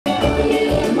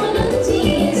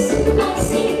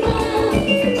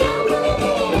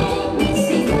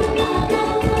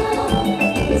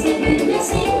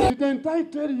Didn't I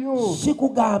tell you?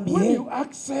 When you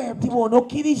accept,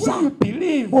 when you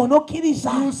believe,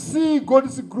 you see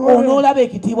God's glory.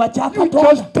 You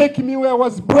just take me where I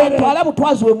was buried.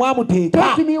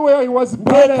 Take me where he was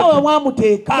buried.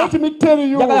 Let me tell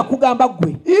you,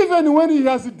 even when he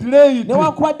has delayed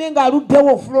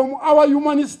from our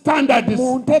human standards,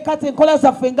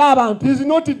 he is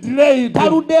not delayed.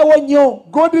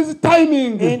 God is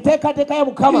timing.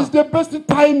 Is the best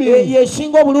timing.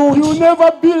 You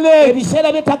never be late.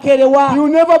 You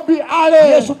never be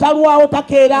early.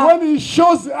 When he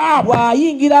shows up,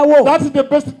 that's the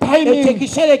best timing.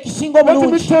 Let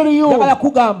me tell you,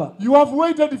 you have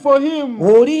waited for him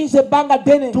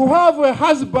to have a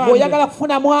husband.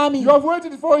 You have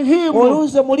waited for him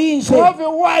to have a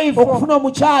wife.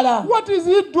 What is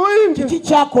he doing?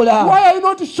 Why are you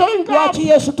not showing up?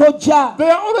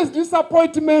 There are always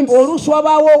disappointments.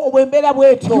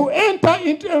 You enter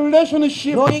into a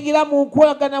relationship,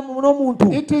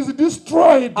 it is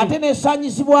destroyed.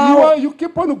 You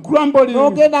keep on grumbling.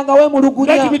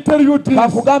 Let me tell you this.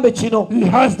 He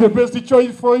has the best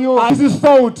choice for you. His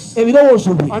thoughts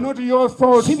are not your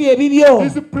thoughts.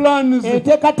 His plans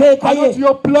are not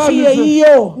your plans.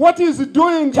 What he is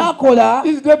doing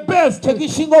is the best.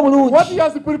 What he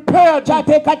has prepared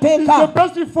is the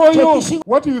best for you.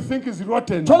 What do you think is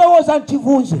rotten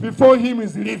before him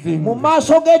is leaving?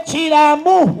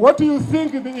 What do you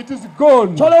think it is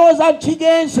gone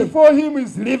before him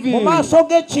is leaving?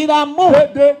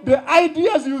 The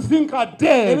ideas you think are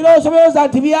dead,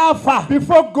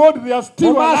 before God they are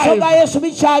still alive.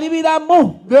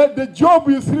 The job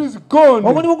you think is gone,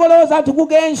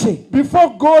 before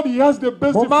God he has the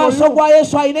best for you.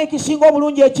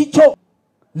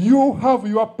 You have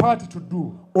your part to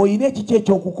do,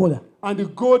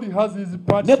 and God has his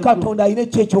part to do.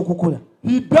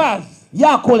 He does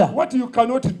what you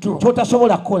cannot do,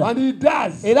 and he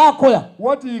does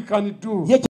what he can do.